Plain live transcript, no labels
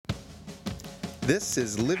This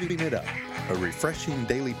is Living It Up, a refreshing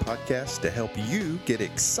daily podcast to help you get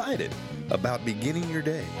excited about beginning your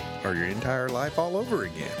day or your entire life all over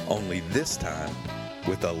again. Only this time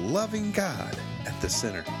with a loving God at the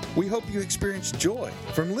center. We hope you experience joy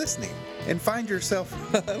from listening and find yourself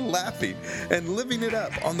laughing and living it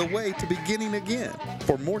up on the way to beginning again.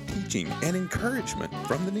 For more teaching and encouragement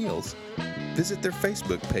from the Neils, visit their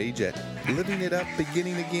Facebook page at Living It Up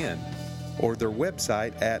Beginning Again or their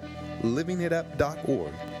website at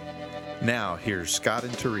livingitup.org. Now, here's Scott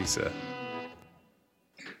and Teresa.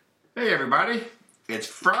 Hey, everybody. It's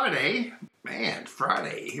Friday. Man,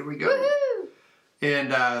 Friday. Here we go. Woohoo!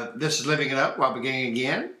 And this is Living It Up While Beginning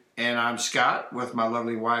Again. And I'm Scott with my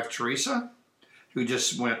lovely wife, Teresa, who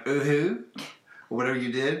just went ooh-hoo, or whatever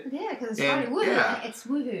you did. Yeah, because it's And, Friday. Woohoo. yeah. It's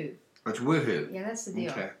woohoo. It's woohoo. Yeah, that's the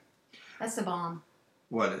deal. Okay. That's the bomb.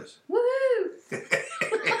 What is? Woohoo!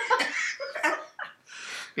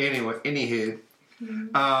 Anyway, anywho.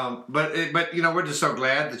 But you know, we're just so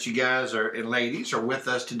glad that you guys and ladies are with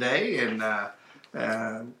us today. And I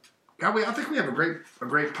think we have a great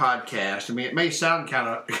podcast. I mean, it may sound kind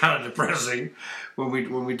of depressing when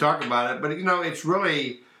we talk about it, but you know, it's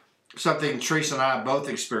really something Teresa and I both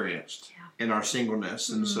experienced in our singleness.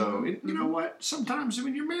 And so, you know what? Sometimes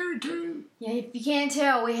when you're married too. Yeah, if you can't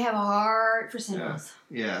tell, we have a heart for singles.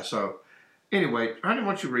 Yeah. So, anyway, honey, why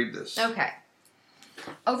don't you read this? Okay.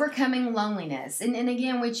 Overcoming loneliness. And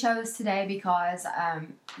again, we chose today because,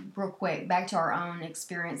 real quick, back to our own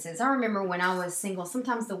experiences. I remember when I was single,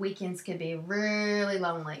 sometimes the weekends could be really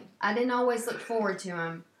lonely. I didn't always look forward to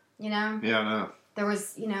them, you know? Yeah, I know. There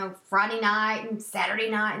was, Friday night and Saturday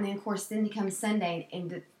night, and then, of course, then comes Sunday and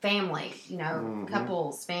the family,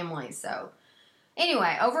 couples, families. So,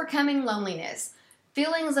 anyway, overcoming loneliness.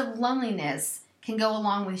 Feelings of loneliness can go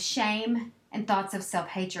along with shame and thoughts of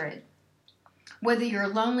self-hatred. Whether you're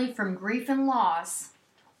lonely from grief and loss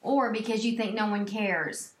or because you think no one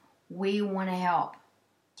cares, we want to help.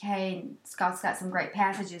 Okay, Scott's got some great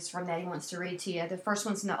passages from that he wants to read to you. The first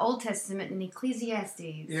one's in the Old Testament in Ecclesiastes.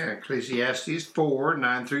 Yeah, Ecclesiastes 4,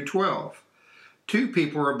 9 through 12. Two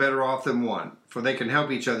people are better off than one, for they can help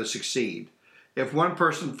each other succeed. If one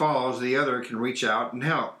person falls, the other can reach out and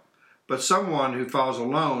help. But someone who falls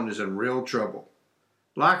alone is in real trouble.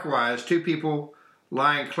 Likewise, two people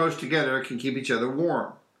lying close together can keep each other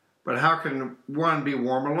warm. But how can one be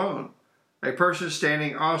warm alone? A person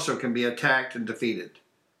standing also can be attacked and defeated.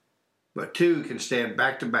 But two can stand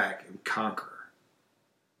back to back and conquer.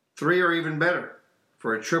 Three are even better,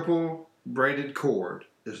 for a triple braided cord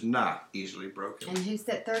is not easily broken. And who's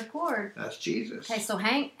that third cord? That's Jesus. Okay, so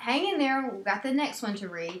hang in there. We've got the next one to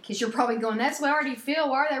read, because you're probably going, that's what I already feel.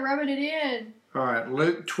 Why are they rubbing it in? All right,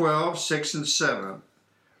 Luke 12, 6 and 7.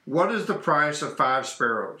 What is the price of 5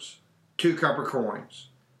 sparrows? 2 copper coins.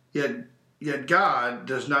 Yet God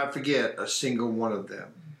does not forget a single one of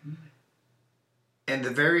them. Mm-hmm. And the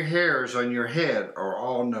very hairs on your head are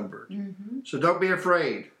all numbered. Mm-hmm. So don't be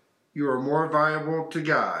afraid. You are more valuable to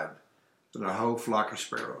God than a whole flock of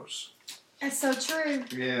sparrows. That's so true.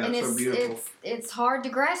 Yeah, and so beautiful. It's hard to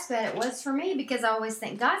grasp that. It was for me, because I always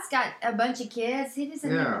think God's got a bunch of kids. He doesn't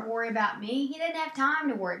need to worry about me. He doesn't have time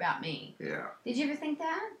to worry about me. Yeah. Did you ever think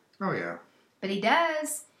that? Oh, yeah. But he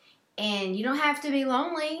does. And you don't have to be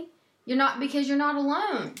lonely. Because you're not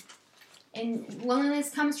alone. And loneliness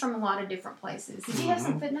comes from a lot of different places. Did you have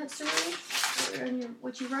some footnotes to read in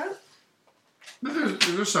what you wrote?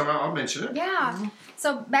 There's some. I'll mention it. Yeah. Mm-hmm.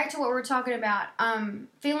 So back to what we're talking about.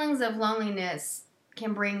 Feelings of loneliness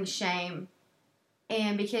can bring shame.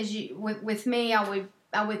 And because with me, I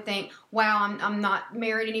would think, wow, I'm not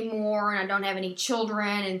married anymore, and I don't have any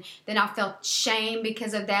children, and then I felt shame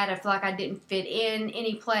because of that. I feel like I didn't fit in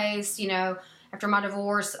any place, After my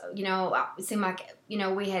divorce, it seemed like,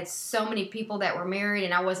 we had so many people that were married,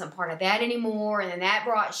 and I wasn't part of that anymore, and then that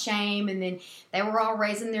brought shame, and then they were all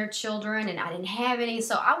raising their children, and I didn't have any,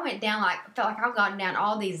 so I went down, felt like I've gotten down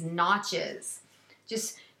all these notches,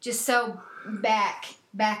 just so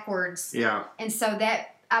backwards. Yeah. And so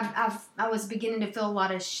that, I was beginning to feel a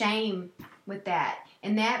lot of shame with that.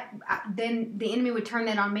 And then the enemy would turn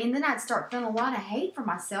that on me, and then I'd start feeling a lot of hate for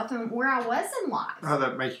myself and where I was in life. How'd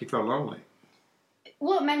that make you feel lonely?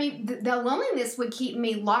 Well, it made me, the loneliness would keep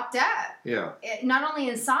me locked up. Yeah. Not only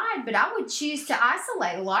inside, but I would choose to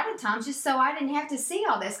isolate a lot of times just so I didn't have to see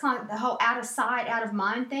all this, kind of the whole out of sight, out of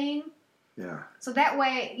mind thing. Yeah. So that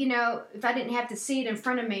way, if I didn't have to see it in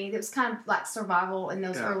front of me, it was kind of like survival in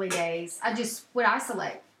those early days. I just would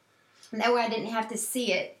isolate. And that way I didn't have to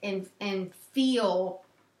see it and feel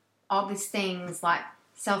all these things like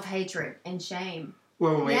self-hatred and shame.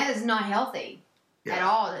 Well, that is not healthy. at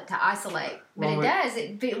all to isolate. But Well,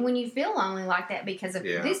 it does. When you feel lonely like that because of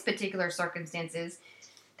Yeah. these particular circumstances,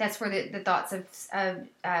 that's where the thoughts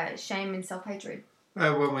of shame and self-hatred.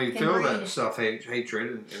 When we Can feel breed. that self-hatred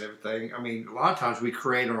and everything, I mean, a lot of times we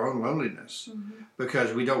create our own loneliness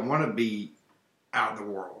because we don't want to be out in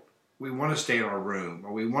the world. We want to stay in our room,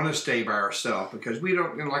 or we want to stay by ourselves because we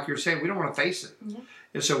don't, like you're saying, we don't want to face it. Yeah.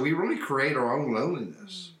 And so we really create our own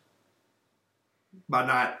loneliness by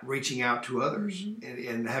not reaching out to others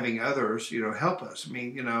and having others, help us. I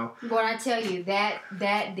mean, But I tell you that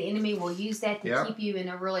the enemy will use that to Yeah. keep you in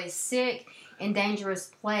a really sick and dangerous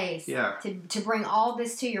place. Yeah. To bring all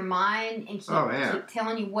this to your mind and keep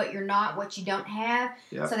telling you what you're not, what you don't have,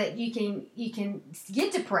 Yeah. so that you can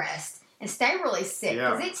get depressed and stay really sick.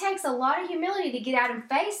 Yeah. Because it takes a lot of humility to get out and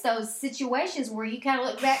face those situations where you kind of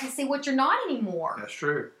look back and see what you're not anymore. that's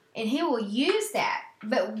true. And he will use that.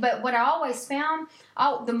 But what I always found,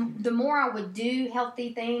 the more I would do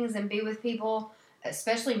healthy things and be with people,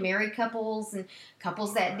 especially married couples and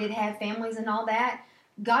couples that did have families and all that,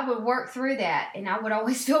 God would work through that, and I would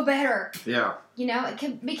always feel better. Yeah.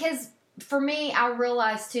 Because for me, I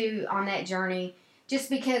realized too on that journey, just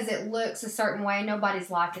because it looks a certain way, nobody's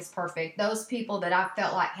life is perfect. Those people that I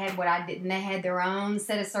felt like had what I didn't, they had their own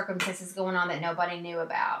set of circumstances going on that nobody knew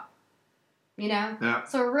about. Yeah.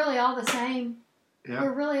 So we're really all the same. Yeah.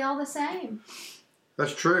 We're really all the same.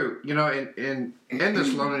 That's true. In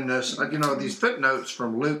this loneliness, these footnotes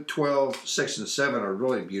from Luke 12:6-7 are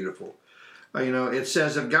really beautiful. It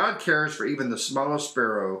says, if God cares for even the smallest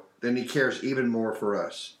sparrow, then he cares even more for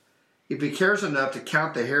us. If he cares enough to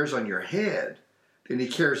count the hairs on your head, then he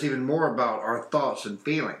cares even more about our thoughts and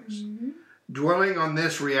feelings. Dwelling on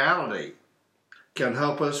this reality can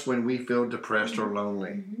help us when we feel depressed or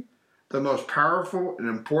lonely. The most powerful and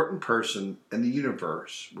important person in the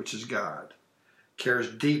universe, which is God,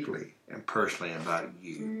 cares deeply and personally about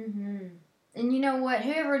you. And you know what?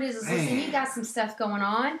 Whoever it is, listen, you got some stuff going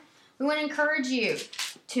on. We want to encourage you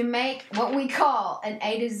to make what we call an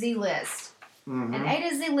A to Z list. An A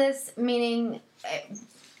to Z list meaning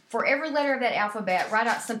for every letter of that alphabet, write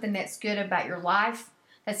out something that's good about your life,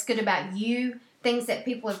 that's good about you, things that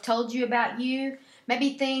people have told you about you.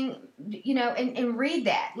 Maybe and read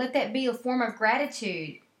that. Let that be a form of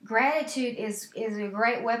gratitude. Gratitude is a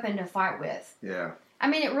great weapon to fight with. Yeah. I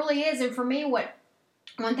mean, it really is. And for me,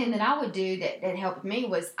 one thing that I would do that helped me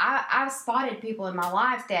was I spotted people in my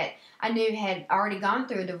life that I knew had already gone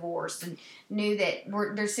through a divorce and knew that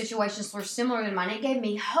their situations were similar to mine. It gave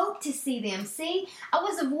me hope to see them. See, I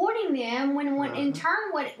was avoiding them when in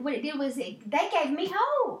turn what it did was they gave me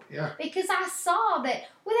hope. Yeah. Because I saw that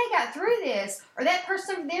they got through this, or that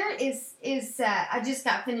person over there is I just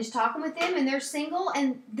got finished talking with them and they're single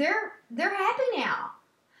and they're happy now.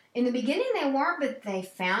 In the beginning, they weren't, but they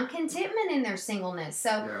found contentment in their singleness. So,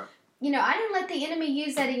 I didn't let the enemy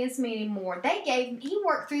use that against me anymore. He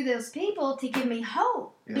worked through those people to give me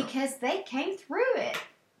hope because they came through it.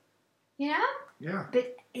 Yeah.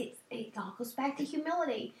 But it all goes back to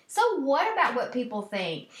humility. So what about what people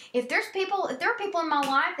think? If there are people in my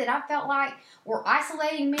life that I felt like were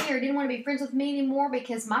isolating me or didn't want to be friends with me anymore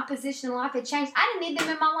because my position in life had changed, I didn't need them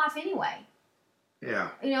in my life anyway. Yeah.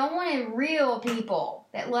 I wanted real people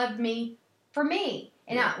that loved me for me.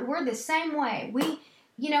 And we're the same way. We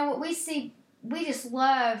just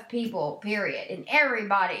love people, period. And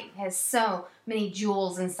everybody has so many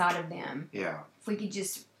jewels inside of them. Yeah. If we could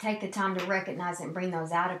just take the time to recognize it and bring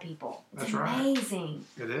those out of people. It's That's right. amazing.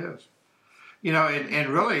 It is. And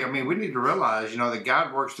really, we need to realize, that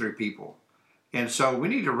God works through people. And so we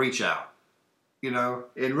need to reach out,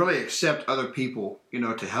 and really accept other people,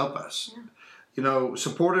 to help us. Yeah.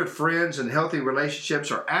 Supportive friends and healthy relationships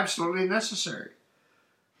are absolutely necessary.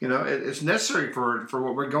 It's necessary for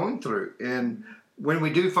what we're going through. And when we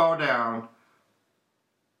do fall down,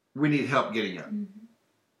 we need help getting up.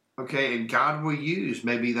 Okay, and God will use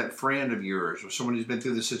maybe that friend of yours or someone who's been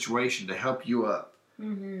through the situation to help you up.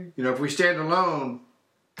 If we stand alone,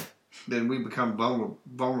 then we become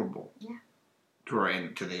vulnerable to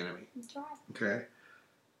the enemy. That's right. Okay,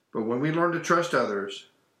 but when we learn to trust others,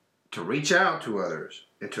 to reach out to others,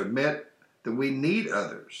 and to admit that we need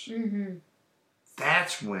others,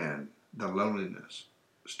 that's when the loneliness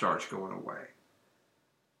starts going away.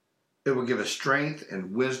 It will give us strength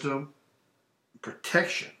and wisdom,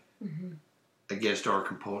 protection against our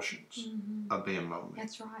compulsions of being lonely.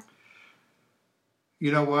 That's right.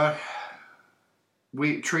 You know what?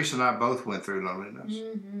 Teresa and I both went through loneliness.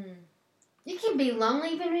 You can be lonely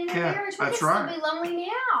even in a marriage. We can right. still be lonely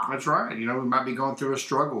now. That's right. We might be going through a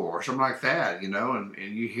struggle or something like that, and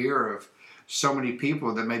you hear of so many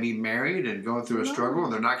people that may be married and going through a struggle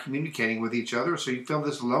and they're not communicating with each other. So you feel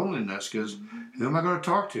this loneliness because who am I going to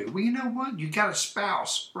talk to? Well, you know what? You got a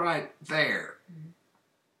spouse right there.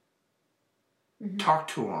 Talk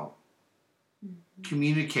to them.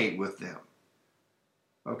 Communicate with them.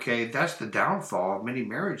 Okay, that's the downfall of many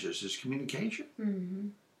marriages is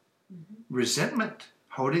communication. Resentment,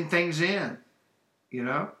 holding things in, you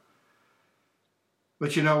know.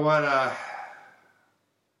 But you know what?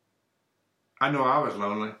 I know I was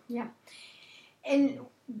lonely. Yeah. And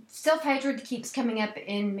self-hatred keeps coming up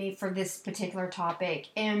in me for this particular topic.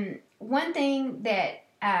 And one thing that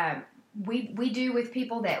we do with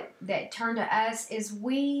people that turn to us is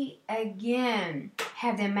we, again,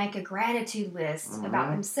 have them make a gratitude list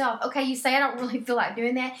about themselves. Okay, you say, I don't really feel like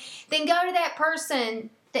doing that. Then go to that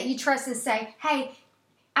person that you trust and say, hey,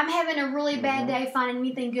 I'm having a really bad day finding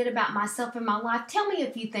anything good about myself in my life. Tell me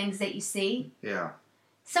a few things that you see. Yeah.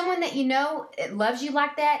 Someone that you know loves you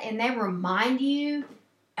like that, and they remind you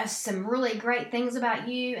of some really great things about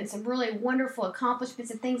you and some really wonderful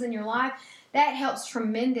accomplishments and things in your life, that helps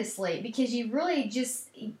tremendously because you really just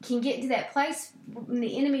can get to that place when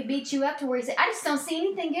the enemy beats you up to where you say, I just don't see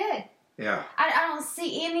anything good. Yeah. I don't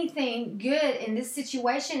see anything good in this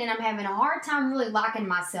situation, and I'm having a hard time really liking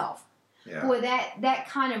myself. Yeah. Boy, that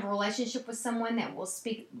kind of relationship with someone that will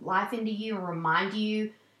speak life into you and remind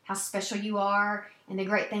you how special you are and the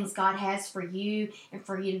great things God has for you, and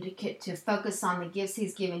for you to focus on the gifts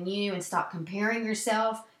He's given you and stop comparing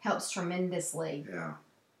yourself helps tremendously. Yeah.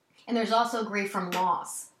 And there's also grief from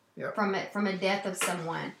loss, Yep. from a death of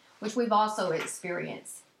someone, which we've also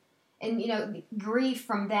experienced. And, you know, grief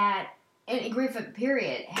from that, and grief,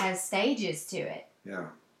 period, has stages to it. Yeah.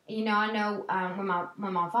 You know, I know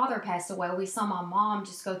when my father passed away, we saw my mom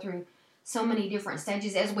just go through so many different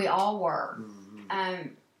stages, as we all were.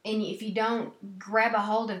 And if you don't grab a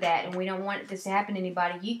hold of that, and we don't want this to happen to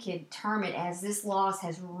anybody, you could term it as this loss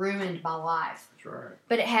has ruined my life. That's right.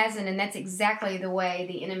 But it hasn't, and that's exactly the way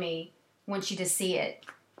the enemy wants you to see it.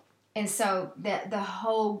 And so the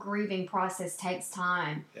whole grieving process takes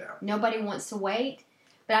time. Yeah. Nobody wants to wait.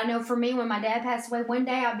 But I know for me, when my dad passed away, one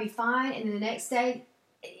day I'd be fine, and then the next day,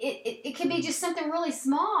 it could be just something really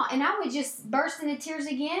small, and I would just burst into tears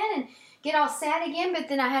again and get all sad again. But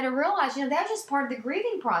then I had to realize, you know, that was just part of the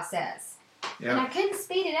grieving process. Yeah. And I couldn't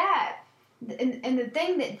speed it up. And the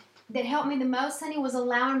thing that helped me the most, honey, was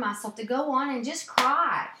allowing myself to go on and just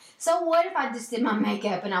cry. So what if I just did my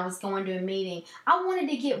makeup and I was going to a meeting? I wanted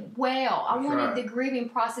to get well. I wanted the grieving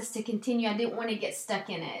process to continue. I didn't want to get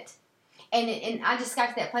stuck in it. And I just got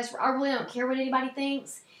to that place where I really don't care what anybody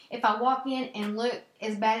thinks. If I walk in and look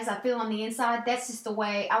as bad as I feel on the inside, that's just the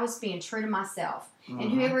way I was being true to myself.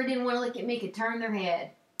 And whoever didn't want to look at me could turn their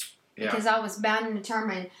head. Yeah. Because I was bound and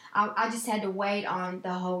determined. I just had to wait on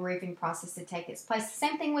the whole grieving process to take its place. The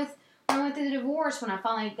same thing with when I went through the divorce, when I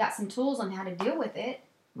finally got some tools on how to deal with it.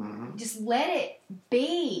 Just let it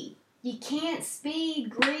be. You can't speed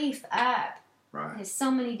grief up. Right. There's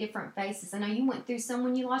so many different faces. I know you went through some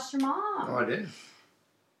when you lost your mom. Oh,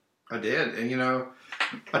 I did. And, you know,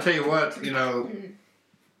 I tell you what, you know,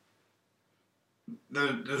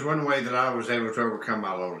 there's one way that I was able to overcome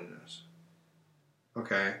my loneliness.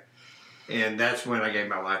 Okay? And that's when I gave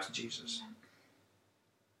my life to Jesus.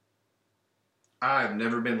 I've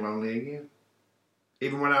never been lonely again.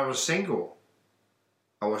 Even when I was single,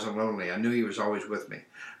 I wasn't lonely. I knew He was always with me.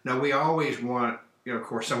 Now, we always want, you know, of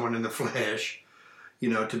course, someone in the flesh, you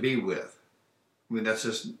know, to be with. I mean,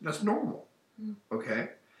 that's normal. Okay?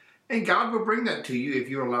 And God will bring that to you if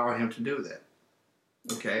you allow Him to do that.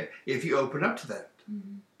 Okay? If you open up to that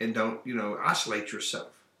and don't, you know, isolate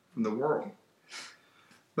yourself from the world.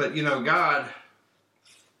 But, you know, God,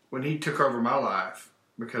 when He took over my life,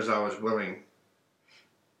 because I was willing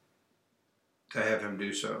to have Him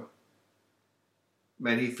do so,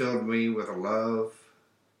 man, He filled me with a love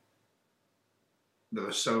that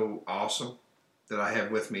was so awesome that I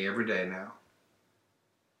have with me every day now.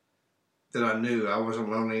 That I knew I wasn't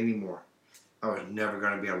lonely anymore. I was never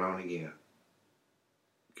going to be alone again.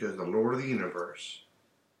 Because the Lord of the universe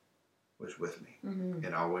was with me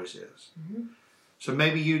and always is. So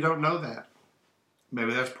maybe you don't know that.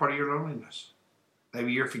 Maybe that's part of your loneliness.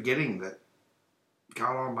 Maybe you're forgetting that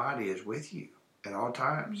God Almighty is with you at all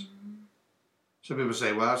times. Some people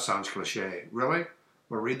say, well, that sounds cliche. Really?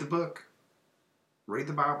 Well, read the book. Read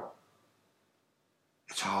the Bible.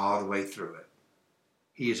 It's all the way through it.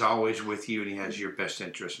 He is always with you, and He has your best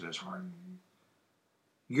interest in His heart.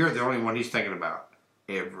 You're the only one He's thinking about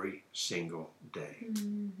every single day.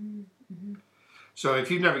 So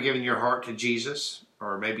if you've never given your heart to Jesus,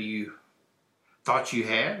 or maybe you thought you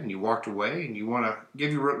had and you walked away and you want to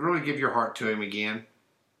really give your heart to Him again,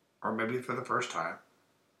 or maybe for the first time,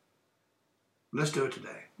 let's do it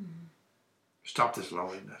today. Mm-hmm. Stop this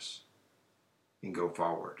loneliness and go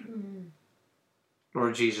forward. Mm-hmm.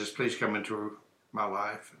 Lord Jesus, please come into my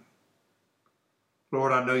life.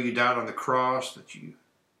 Lord, I know you died on the cross, that you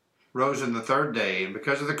rose on the third day, and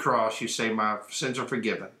because of the cross, you say my sins are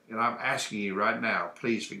forgiven. And I'm asking you right now,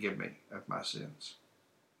 please forgive me of my sins.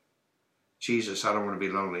 Jesus, I don't want to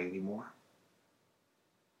be lonely anymore.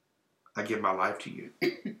 I give my life to you.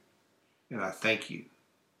 And I thank you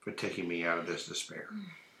for taking me out of this despair.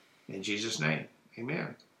 In Jesus' name,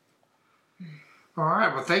 amen. All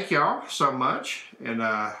right, well, thank y'all so much. And,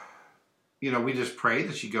 we just pray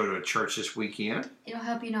that you go to a church this weekend. It'll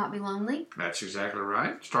help you not be lonely. That's exactly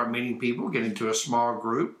right. Start meeting people, get into a small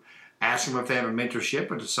group, ask them if they have a mentorship,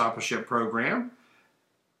 a discipleship program.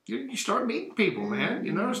 You start meeting people,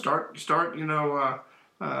 man. Start.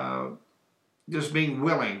 Just being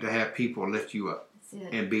willing to have people lift you up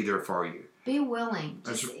and be there for you. Be willing.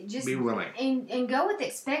 Just be willing. And go with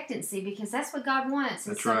expectancy, because that's what God wants.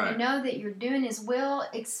 And that's so right. If you know that you're doing His will,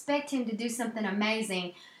 expect Him to do something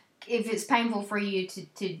amazing. If it's painful for you to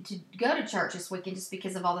go to church this weekend just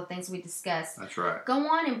because of all the things we discussed. That's right. Go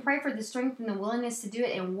on and pray for the strength and the willingness to do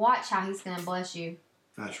it, and watch how He's going to bless you.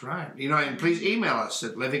 That's right. And please email us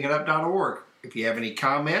at livingitup.org. If you have any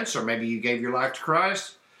comments, or maybe you gave your life to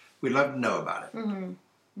Christ, we'd love to know about it. Mm-hmm.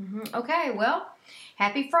 Mm-hmm. Okay, well,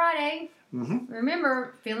 happy Friday. Mm-hmm.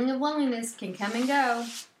 Remember, feeling of loneliness can come and go,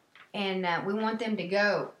 and we want them to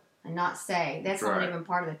go and not stay. That's not even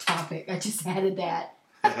part of the topic. I just added that.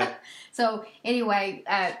 So, anyway,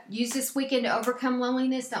 use this weekend to overcome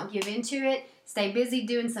loneliness. Don't give into it. Stay busy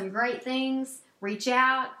doing some great things. Reach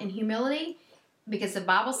out in humility, because the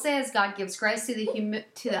Bible says God gives grace to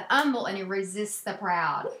the humble, and He resists the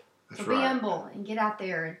proud. That's so be humble and get out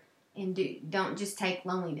there and don't just take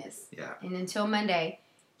loneliness. Yeah. And until Monday,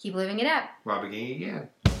 keep living it up. While beginning again.